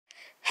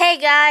Hey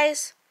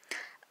guys,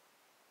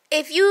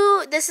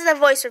 this is a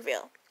voice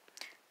reveal.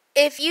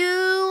 If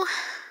you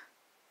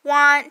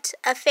want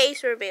a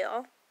face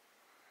reveal,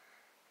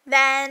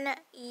 then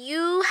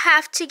you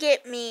have to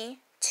get me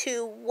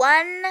to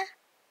 1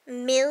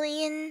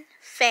 million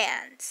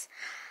fans.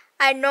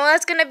 I know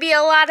that's going to be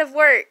a lot of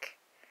work,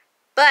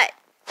 but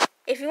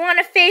if you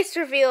want a face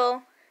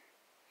reveal,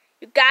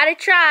 you gotta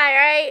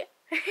try,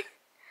 right?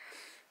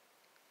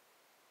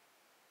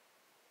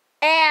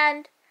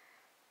 And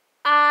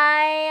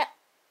I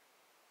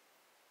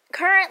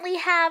currently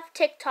have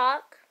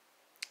TikTok.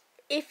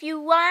 If you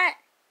want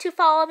to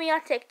follow me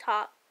on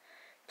TikTok,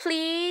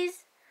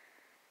 please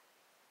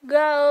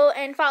go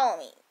and follow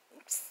me.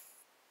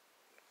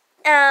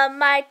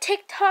 My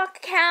TikTok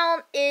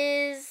account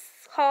is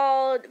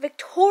called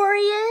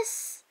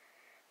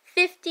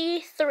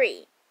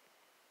Victorious53.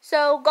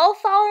 So go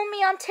follow me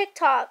on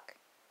TikTok.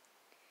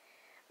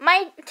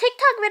 My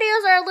TikTok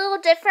videos are a little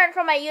different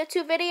from my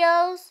YouTube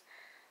videos.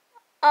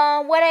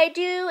 What I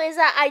do is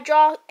that I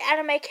draw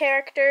anime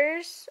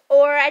characters,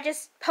 or I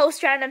just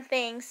post random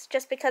things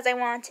just because I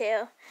want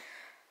to.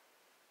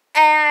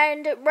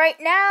 And right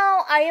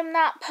now, I am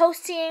not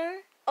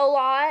posting a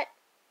lot,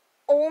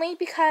 only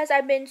because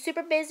I've been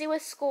super busy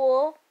with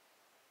school,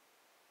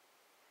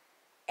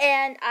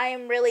 and I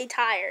am really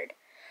tired.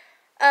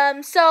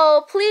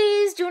 So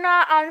please do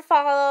not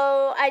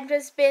unfollow. I've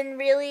just been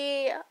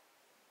really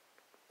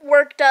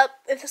worked up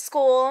with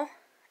school.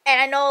 And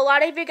I know a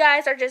lot of you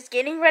guys are just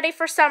getting ready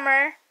for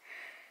summer,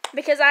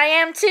 because I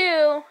am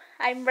too.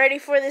 I'm ready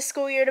for this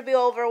school year to be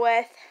over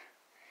with.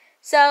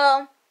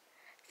 So,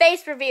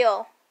 face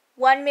reveal,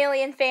 1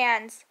 million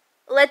fans.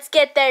 Let's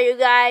get there, you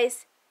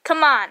guys.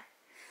 Come on.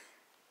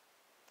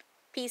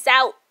 Peace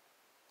out.